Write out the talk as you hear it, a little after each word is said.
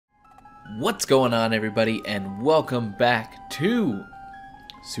What's going on, everybody, and welcome back to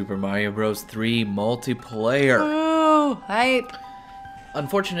Super Mario Bros. 3 multiplayer. Ooh, hype.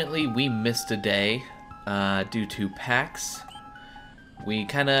 Unfortunately, we missed a day due to PAX. We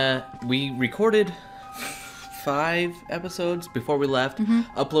recorded 5 episodes before we left,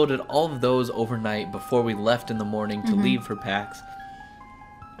 uploaded all of those overnight before we left in the morning to leave for PAX.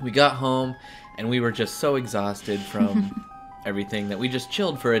 We got home, and we were just so exhausted from everything that we just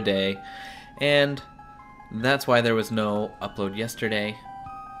chilled for a day, and that's why there was no upload yesterday.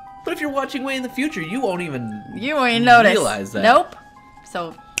 But if you're watching way in the future, you won't even notice. realize that. Nope.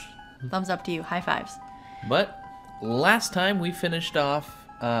 So, thumbs up to you. High fives. But last time we finished off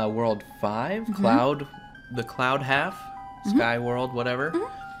World 5, the Cloud Half, Sky World, whatever.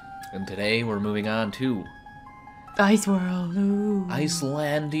 And today we're moving on to Ice World. Ooh.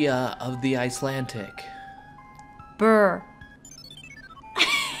 Icelandia of the Icelandic. Burr.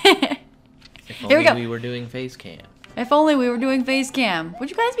 If Here we only go. we were doing face cam. If only we were doing face cam.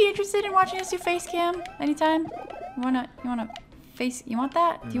 Would you guys be interested in watching us do face cam anytime? You want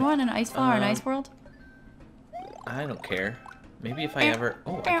that? Do you want an ice flower in Ice World? I don't care. Maybe if I ever...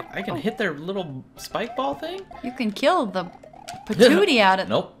 Oh, I can hit their little spike ball thing? You can kill the patootie out of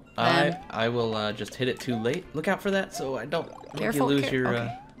Nope. them. I will just hit it too late. Look out for that so I don't make Careful, you lose your...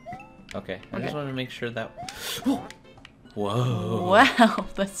 okay. Okay. I Okay. just wanted to make sure that... Whoa. Wow,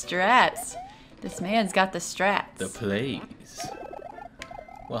 the strats. This man's got the strats. The plays.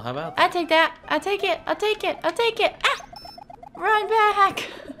 Well, how about I that? take that. I take it. I take it. I take it. Ah! Run back.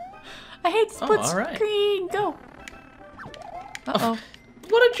 I hate split all right. screen. Go. Uh-oh.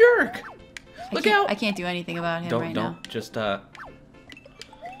 What a jerk! Look out! I can't do anything about him Don't. now. Just, I'll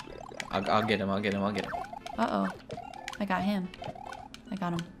get him. I'll get him. Uh-oh. I got him. I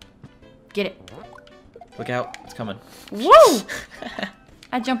got him. Get it. Look out. It's coming. Woo!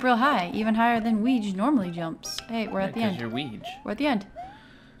 I jump real high. Even higher than Weege normally jumps. Hey, we're at the end. You're Weege. We're at the end.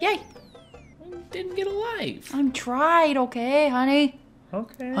 Yay! Didn't get a life. I'm tried, okay, honey?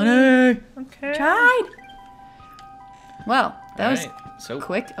 Okay. Honey! Okay. Tried! Well, that was Alright, so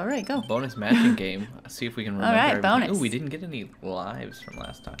quick. Alright, go. bonus matching game. Let's see if we can remember. Alright, everything. bonus. Ooh, we didn't get any lives from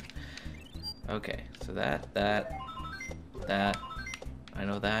last time. Okay, so that. I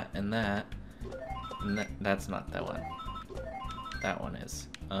know that and that. And that's not that one. That one is.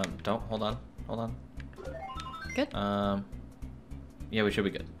 Don't hold on. Good. Yeah, we should be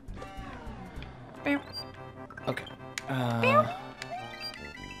good. Beow. Okay.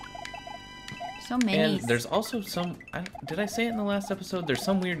 So many. And there's also some... did I say it in the last episode? There's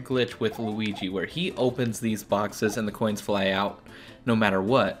some weird glitch with Luigi where he opens these boxes and the coins fly out no matter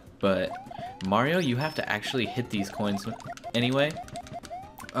what. But Mario, you have to actually hit these coins anyway.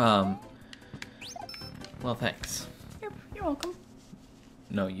 Well, thanks. You're welcome.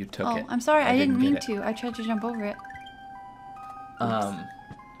 No, you took Oh, it. I'm sorry. I didn't mean get it. to. I tried to jump over it.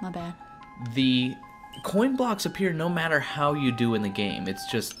 My bad. The coin blocks appear no matter how you do in the game. It's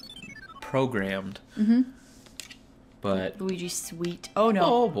just programmed. But... Luigi's sweet. Oh no.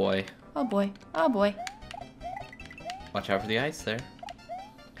 Oh boy. Oh boy. Oh boy. Watch out for the ice there.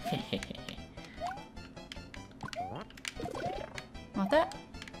 Want that?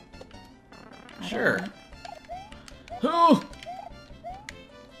 I don't Sure. want it. Oh!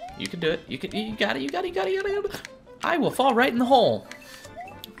 You can do it. You got it. I will fall right in the hole.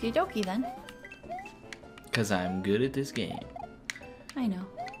 Okie dokie then. Because I'm good at this game. I know.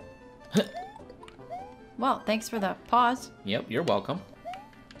 Well, thanks for the pause. Yep, you're welcome.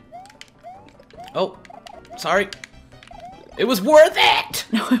 Oh, sorry. It was worth it!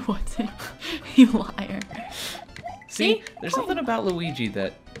 No, it wasn't. You liar. See, there's something about Luigi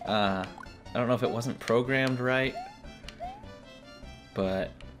that, I don't know if it wasn't programmed right,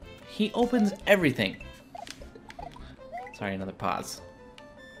 but he opens everything. Sorry, another pause.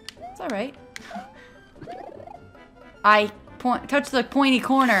 It's alright. I touch the pointy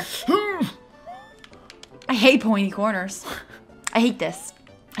corner. I hate pointy corners. I hate this.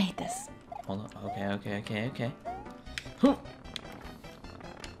 I hate this. Hold on. Okay. I hate this.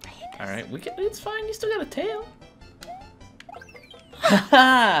 Alright, it's fine. You still got a tail.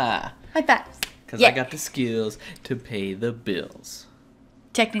 Haha! High fives. Because Yeah. I got the skills to pay the bills.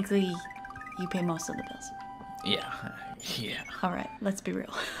 Technically, you pay most of the bills. Yeah. Alright, let's be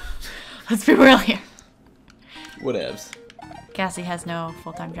real. Let's be real here. Whatevs. Cassie has no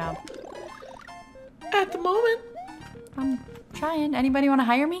full-time job. At the moment. I'm trying. Anybody want to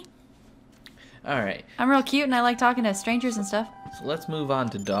hire me? Alright, I'm real cute and I like talking to strangers and stuff. so let's move on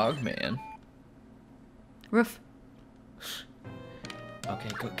to Dogman. Roof. Okay,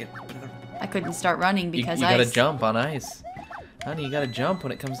 go get... I couldn't start running You because gotta ice. jump on ice. Honey, you gotta jump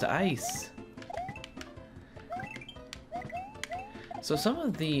when it comes to ice. So some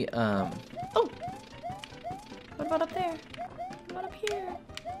of the, Oh! What about up there? What about up here?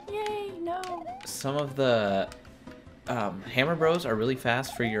 Yay, no. some of the Hammer Bros are really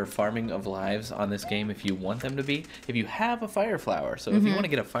fast for your farming of lives on this game if you want them to be. If you have a Fire Flower. So if you want to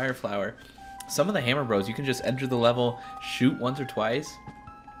get a Fire Flower, some of the Hammer Bros, you can just enter the level, shoot once or twice,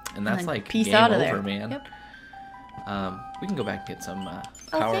 and that's like peace game out of over, there. man. Yep. We can go back and get some Oh,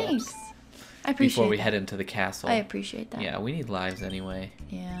 power-ups thanks. I appreciate before we that. head into the castle. I appreciate that. Yeah, we need lives anyway.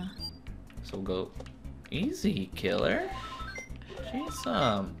 Yeah. So we'll go easy, killer. Jeez,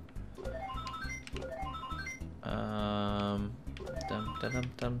 dum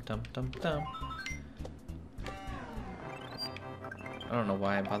dum dum dum dum dum. I don't know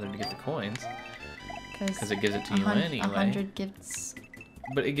why I bothered to get the coins, because it gives it to you anyway. 100 gifts.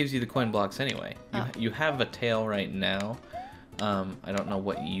 But it gives you the coin blocks anyway. Oh. You have a tail right now. I don't know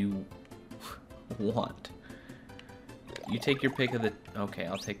what you want. You take your pick of the... Okay,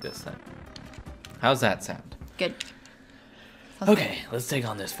 I'll take this then. How's that sound? Good. Okay, let's take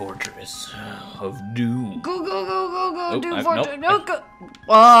on this fortress of doom. Go, go, go, go, go. Nope, Do fortune. nope, No, go.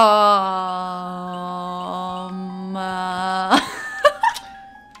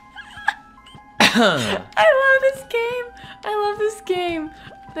 I love this game. I love this game.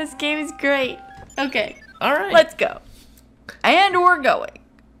 This game is great. Okay, All right. let's go. And we're going.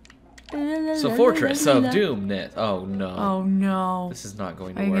 So Fortress of Doomness. Oh no. Oh no. This is not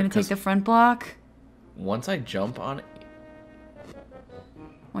going to Are you work. going to take 'cause the front block? once I jump on it...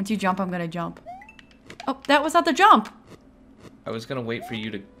 Once you jump, I'm going to jump. Oh, that was not the jump. I was going to wait for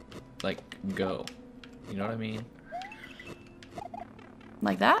you to, like, go. You know what I mean?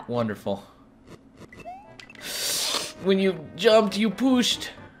 Like that? Wonderful. When you jumped, you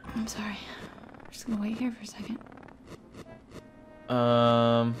pushed. I'm sorry. I'm just going to wait here for a second.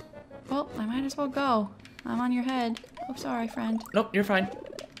 Well, I might as well go. I'm on your head. Oh, sorry, friend. Nope, you're fine.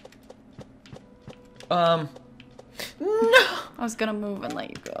 No! I was gonna move and let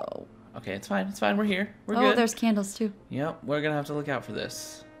you go. Okay, it's fine, we're here. We're Oh, good. there's candles too. Yep, we're gonna have to look out for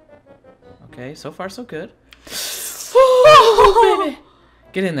this. Okay, so far so good. Oh, baby.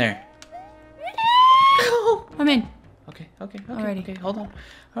 Get in there. I'm in. Okay, Alrighty. okay, hold on.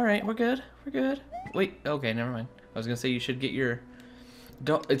 Alright, we're good, Wait, okay, never mind. I was gonna say you should get your...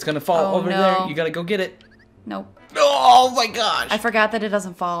 Don't, it's gonna fall Oh, over no. there. You gotta go get it. Nope. Oh my gosh! I forgot that it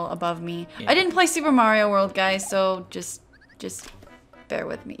doesn't fall above me. Yeah. I didn't play Super Mario World, guys, so just bear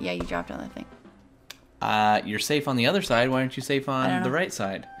with me. Yeah, you dropped another thing. You're safe on the other side. Why aren't you safe I on don't the know. right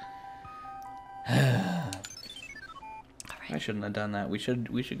side? I Alright. shouldn't have done that. We should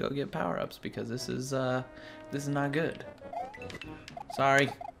go get power-ups because this is not good. Sorry.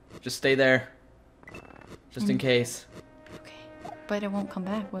 Just stay there. Just in case. Okay. But it won't come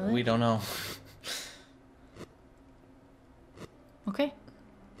back, will it? We don't know. Okay.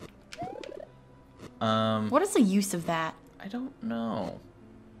 Um, What is the use of that? I don't know.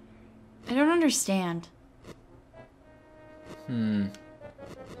 I don't understand.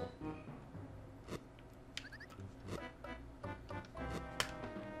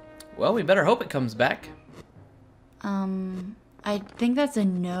 Well, we better hope it comes back. I think that's a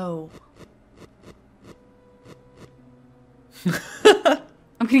no.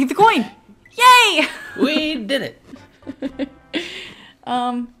 I'm gonna get the coin! Yay! We did it.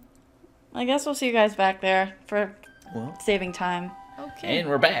 I guess we'll see you guys back there for Well, saving time. Okay. and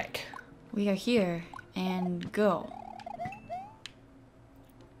we're back. We are here and go.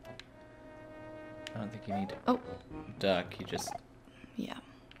 I don't think you need to Oh, duck. You just... yeah.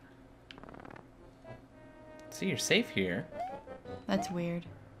 See, you're safe here, That's weird.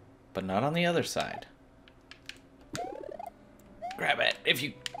 but not on the other side. Grab it if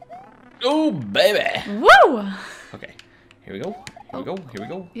you... Oh, baby! Woo! Okay, here we go. Here we go. Here we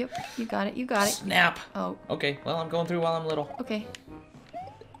go. Yep, you got it, you got it. Snap. Oh, Okay, well, I'm going through while I'm little. okay.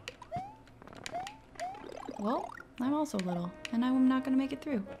 Well, I'm also little, and I'm not gonna make it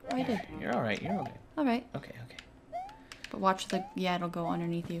through. Oh, I did. You're all right. You're okay. Alright, Okay, okay. but watch the... Yeah, it'll go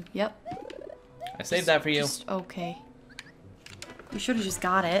underneath you. Yep. I saved that for you. Just okay. You should have just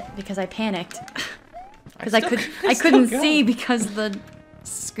got it, because I panicked. Because I still couldn't got see it. because the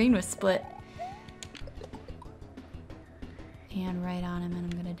screen was split. And right on him,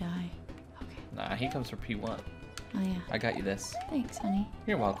 and I'm gonna die. Okay. Nah, he comes for P1. Oh yeah. I got you this. Thanks, honey.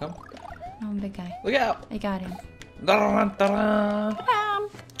 You're welcome. Oh, I'm a big guy. Look out! I got him. Da-da-da-da. I'm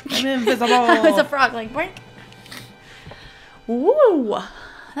It's invisible! a frog, like boink. Woo!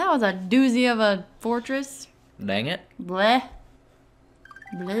 That was a doozy of a fortress. Dang it. Bleh.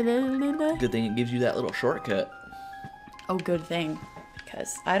 Bleh, bleh, bleh, bleh. Good thing it gives you that little shortcut. Oh, good thing.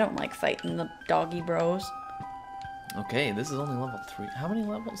 Because I don't like fighting the doggy bros. Okay, this is only level 3. How many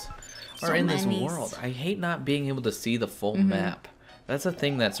levels So are in this many. world? I hate not being able to see the full map. That's a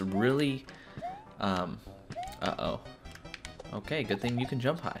thing that's really... Uh-oh. Okay, good thing you can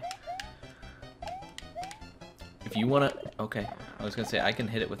jump high. If you want to... Okay, I was going to say I can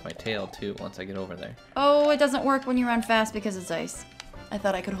hit it with my tail, too, once I get over there. Oh, it doesn't work when you run fast because it's ice. I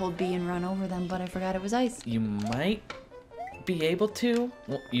thought I could hold B and run over them, but I forgot it was ice. You might be able to.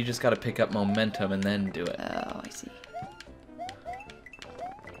 Well, you just got to pick up momentum and then do it. Oh, I see.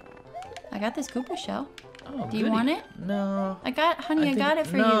 I got this Koopa shell. Oh, Do you want it? No. I got it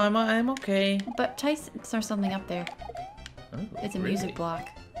for you. No, I'm okay. But Tyson, there's something up there. Oh, It's a really? music block.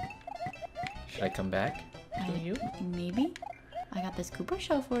 Should I come back to you? Maybe. I got this Koopa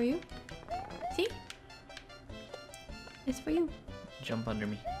shell for you. See? It's for you. Jump under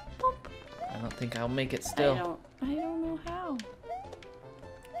me. Bump. I don't think I'll make it still. I don't know how.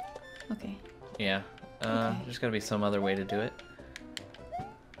 Okay. Yeah. Okay. There's got to be some other way to do it.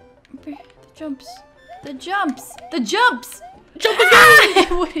 The jumps. The jumps. The jumps. Jump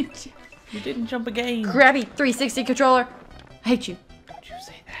again! Wouldn't you? You didn't jump again. Grabby 360 controller. I hate you. Don't you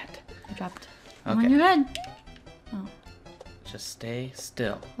say that. I dropped. Okay. I'm on your head. Oh, Just stay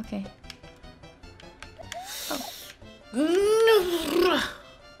still. okay. I'm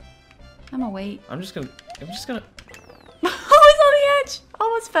I'm gonna wait. just gonna. Always on the edge.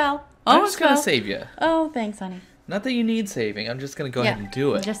 Almost fell. I'm Almost just gonna fell. save you. Oh, thanks, honey. Not that you need saving. I'm just gonna go ahead and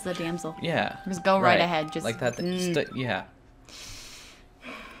do it. Just the damsel. Yeah. Just go right ahead, just- like that. Yeah.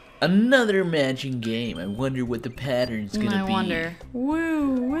 Another matching game. I wonder what the pattern's gonna I be. wonder.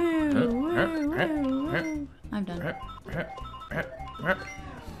 Woo, woo, woo, woo, woo. I'm done.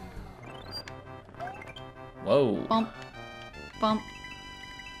 Whoa. Bump. Bump.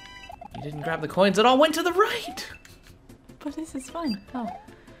 You didn't grab the coins. It all went to the right. But this is fun. Oh.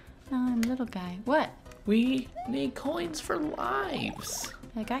 Now I'm a little guy. What? We need coins for lives.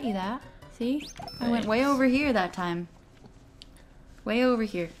 I got you that. See? I went Thanks. way over here that time. Way over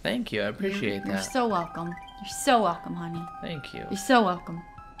here. Thank you. I appreciate You're that. so welcome. You're so welcome, honey. Thank you. You're so welcome.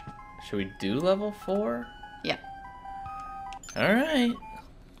 Should we do level 4? Yep. All right.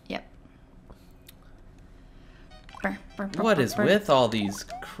 Yep. What is with all these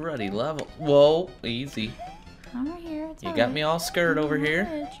cruddy levels? Whoa, easy. I'm right here. It's You all got right. me all scared over I'm on here.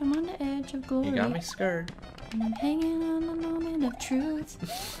 the edge. I'm on the edge of glory. You got me scared. And I'm hanging on the moment of truth.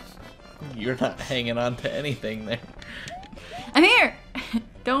 You're not hanging on to anything there. I'm here.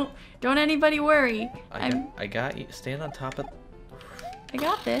 Don't anybody worry. I got you. Stand on top of. I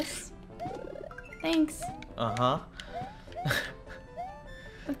got this. Thanks. Uh-huh.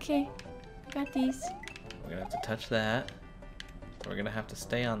 Okay. I got these. We're gonna have to touch that. We're gonna have to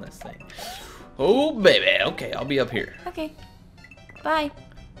stay on this thing. Oh, baby. Okay, I'll be up here. Okay. Bye.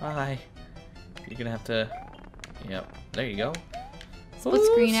 Bye. You're gonna have to. Yep. There you go. Split Ooh,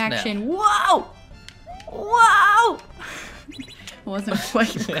 screen snap. action. Whoa! Whoa! Wasn't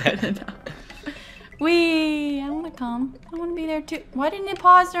quite good enough. Wee! I want to come. I want to be there too. Why didn't it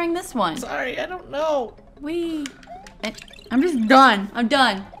pause during this one? Sorry, I don't know. Wee! I'm just done. I'm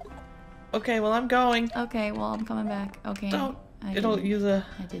done. Okay, well I'm going. Okay, well I'm coming back. Okay. Don't. I It'll didn't- use a.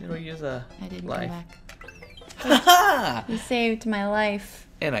 I didn't. It'll use a. I didn't life. come back. Ha You saved my life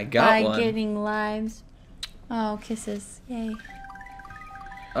And I got by one. getting lives. Oh, kisses. Yay.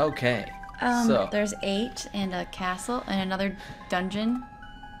 Okay. So There's 8 and a castle and another dungeon.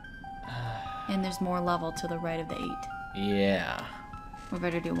 And there's more level to the right of the 8. yeah. We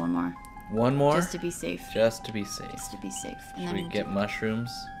better do one more. One more. Just to be safe. Just to be safe. Just to be safe. And Should we get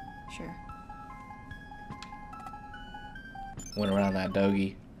mushrooms? Sure. Went around that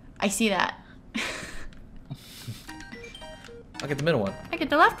doggy. I see that. I'll get the middle one. I get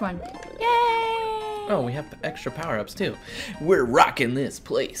the left one. Yay! Oh, we have extra power-ups too. We're rocking this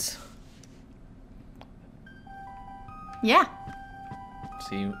place. Yeah.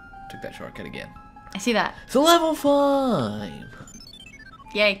 See, took that shortcut again. I see that. So level 5.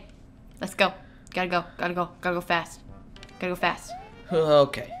 Yay. Let's go. Gotta go. Gotta go. Gotta go fast. Gotta go fast.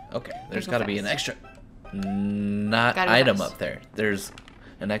 Okay. There's go got to be an fast. extra not Gotta go item fast. up there. There's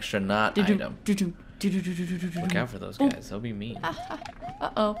an extra not item. Look out for those guys. They'll be mean.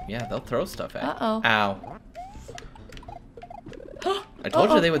 Uh-oh. Yeah, they'll throw stuff at you. Uh-oh. Ow. I told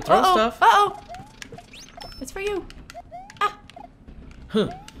you they would throw stuff. Uh-oh. It's for you. Huh.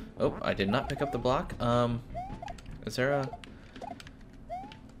 Oh, I did not pick up the block. Is there a...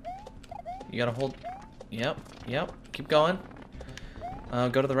 You gotta hold... Yep. Keep going.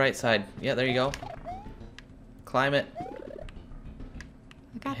 Go to the right side. Yeah, there you go. Climb it.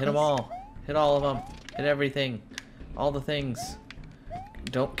 I got Hit them this. all. Hit all of them. Hit everything. all the things.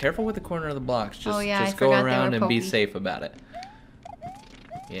 Don't careful with the corner of the blocks. Just, Oh, yeah, just I go forgot they around were and be pokey. safe about it.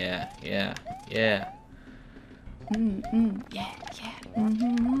 Yeah. Yeah. Yeah. Yeah.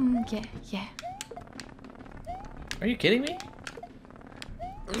 Are you kidding me?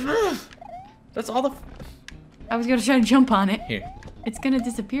 That's all the. I was gonna try to jump on it. Here, It's gonna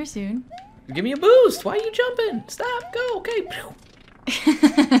disappear soon. give me a boost. Why are you jumping? Stop. Go. Okay.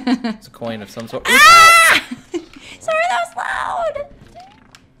 It's a coin of some sort. Ah! Sorry, that was loud.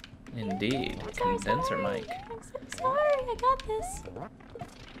 Indeed. Sorry, Condenser sorry. mic. I'm so sorry. I got this.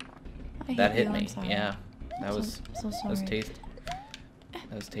 I That hate hit you, I'm me. sorry. Yeah. That I'm was so that was sorry. tasty.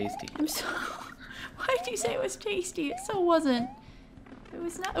 That was tasty. I'm so. Why did you say it was tasty? It so wasn't. It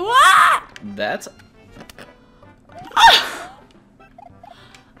was not. What? That's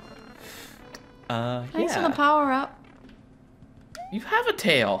Thanks for yeah. the power up. You have a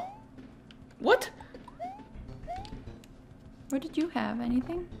tail. What? What did you have?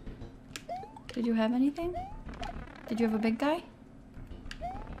 Anything? Did you have anything? Did you have a big guy?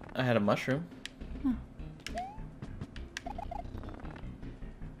 I had a mushroom. Oh.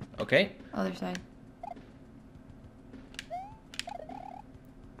 Okay. Other side.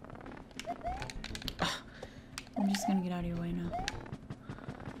 I'm just gonna get out of your way now.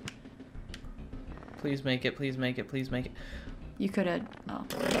 Please make it. Please make it. Please make it. You could have. Oh,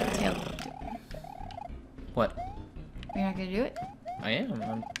 tail. What? You're not gonna do it? I am.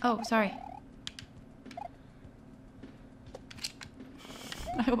 I'm... Oh, sorry.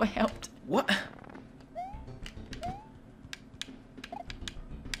 I hope I helped. What?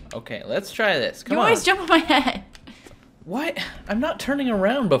 Okay, let's try this. Come You on. always jump on my head. What? I'm not turning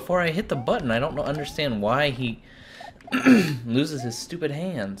around before I hit the button. I don't understand why he loses his stupid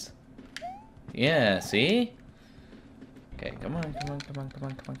hands. Yeah, see? Okay, come on, come on, come on, come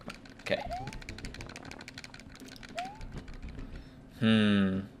on, come on, come on. Okay.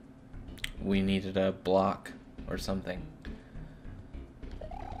 We needed a block or something.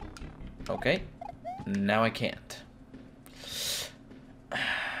 Okay. Now I can't.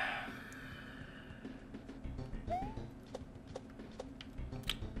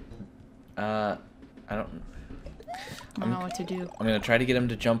 I don't... I don't know what to do. I'm gonna try to get him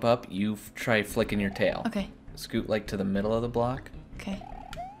to jump up. You try flicking your tail. Okay. Scoot like to the middle of the block. Okay.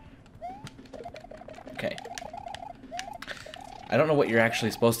 Okay. I don't know what you're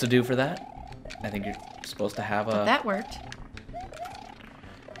actually supposed to do for that. I think you're supposed to have But a... that worked.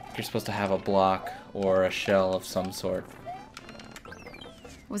 You're supposed to have a block or a shell of some sort.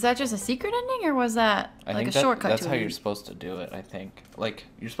 Was that just a secret ending, or was that I like think a shortcut that's to how it? you're supposed to do it, I think. Like,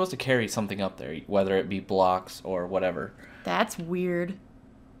 you're supposed to carry something up there, whether it be blocks or whatever. That's weird.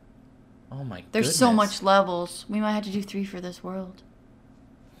 Oh my There's so goodness. much levels. We might have to do 3 for this world.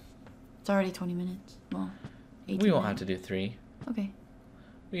 It's already 20 minutes. Well, 18 We won't have minutes. to do 3. Okay.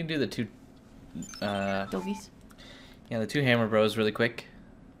 We can do the 2... Doggies. Yeah, the 2 Hammer Bros really quick.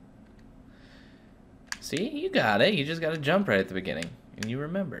 See? You got it. You just got to jump right at the beginning. And you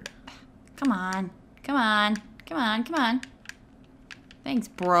remembered. Come on. Come on. Come on. Come on. Thanks,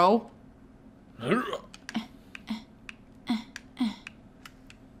 bro. I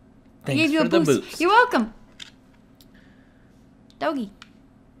Thanks gave you for a the boost. boost. You're welcome. Doggy.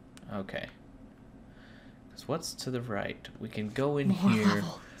 Okay. So what's to the right? We can go in More here.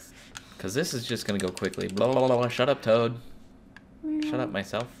 levels. Because this is just going to go quickly. Blah, blah, blah, blah. Shut up, Toad. Shut up,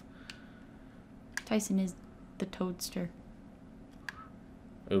 myself. Tyson is the toadster.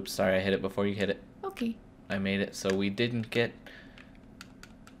 Oops, sorry, I hit it before you hit it. Okay. I made it so we didn't get...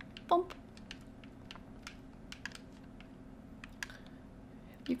 Bump.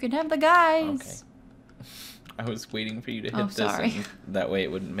 You can have the guys. Okay. I was waiting for you to hit Oh, this. sorry. And that way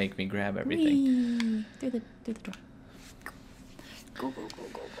it wouldn't make me grab everything. Whee! Through the door. Go, go, go,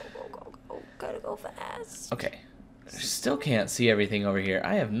 go, go, go, go, go. Gotta go fast. Okay. Still can't see everything over here.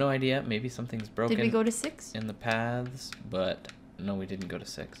 I have no idea. Maybe something's broken Did we go to 6? in the paths, but no, we didn't go to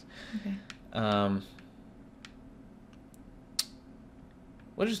 6. Okay.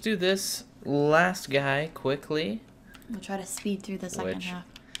 We'll just do this last guy quickly. We'll try to speed through the second Which- half.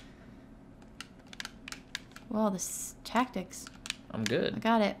 Well, this tactics. I'm I good.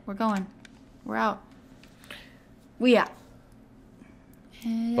 got it. We're going. We're out. We out.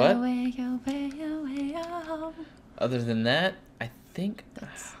 But- But Other than that, I think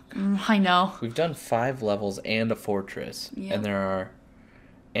I know. we've done 5 levels and a fortress. Yep.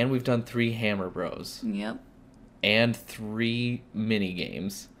 And we've done 3 Hammer Bros. Yep. And 3 mini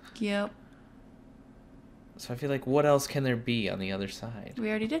games. Yep. So I feel like what else can there be on the other side? We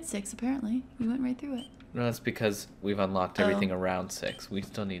already did 6 apparently. You went right through it. No, that's because we've unlocked Oh. everything around 6. We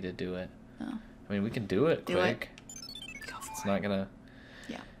still need to do it. Oh. I mean, we can do it Do quick. it's not gonna...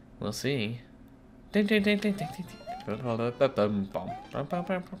 Yeah. We'll see. Ding, ding, ding, ding, ding, ding, ding.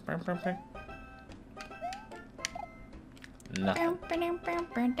 Nothing.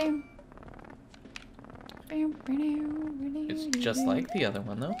 It's just like the other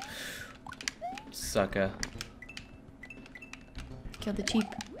one, though. Sucker. Killed the cheap.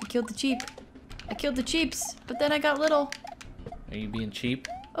 I killed the cheap. I killed the cheaps, but then I got little. Are you being cheap?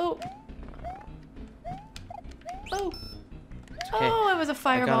 Oh. Oh. Okay. Oh, it was a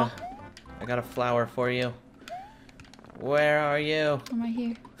fireball. I got a flower for you. Where are you? I'm right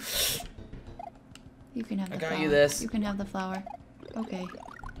here. You can have the flower. I got you this. You can have the flower. Okay.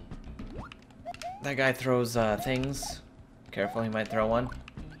 That guy throws things. Careful, he might throw one.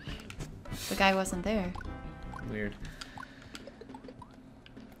 The guy wasn't there. Weird.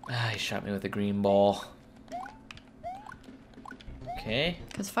 Ah, he shot me with a green ball. Okay.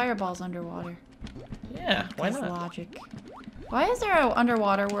 Because fireball's underwater. Yeah, why That's not? logic. Why is there an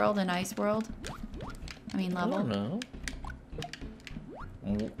underwater world and ice world? I mean I level. don't know.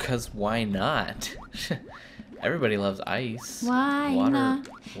 Because why not? Everybody loves ice. Why Water not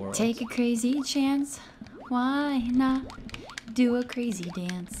worlds. take a crazy chance? Why not do a crazy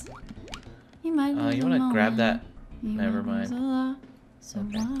dance? You might lose You a want to grab moment. that? You Never might lose mind. a lot. So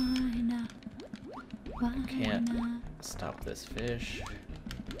Okay. why not? Why Can't. not? Stop this fish.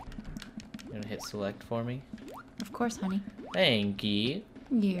 You gonna hit select for me? Of course, honey. Thank you.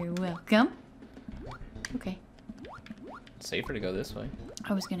 You're welcome. Okay. It's safer to go this way.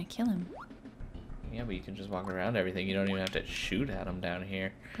 I was gonna kill him, Yeah, but you can just walk around everything. You don't even have to shoot at them down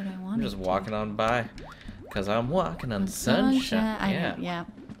here. but I I'm wanted just to. walking on by. Because I'm walking on sunshine. I Yeah. know, yeah.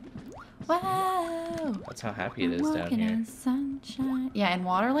 Wow. That's how happy it I'm is down walking here. in sunshine. Yeah, in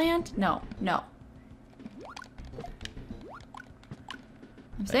Waterland? No, no.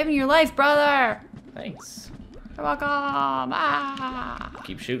 I'm saving your life, brother. Thanks. You're welcome. Ah.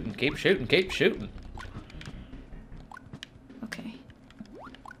 Keep shooting, keep shooting, keep shooting. Okay.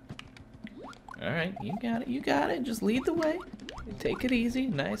 Alright, you got it, you got it. Just lead the way. Take it easy,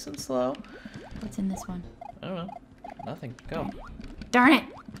 nice and slow. What's in this one? I don't know. Nothing. Go. Darn it!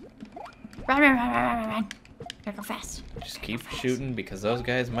 Run, run, run, run, run, run. Gotta go fast. Just keep shooting because those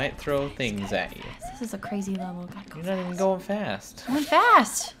guys might throw things at you. This is a crazy level. Gotta go You're fast. not even going fast. I went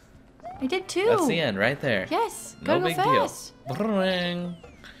fast. I did too. That's the end right there. Yes. No Gotta big go deal. fast. Bring.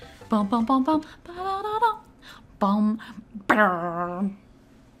 Bum bum bum bum. Ba-da-da-da. Bum. Brrr.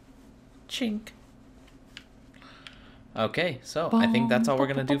 Chink. Okay, so I think that's all we're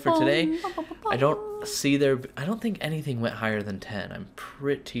gonna do for today. I don't think anything went higher than 10. I'm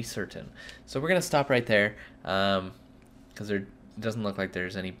pretty certain. So we're gonna stop right there, because there doesn't look like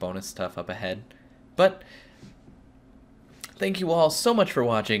there's any bonus stuff up ahead. But thank you all so much for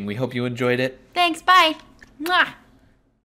watching. We hope you enjoyed it. Thanks. Bye. Mwah.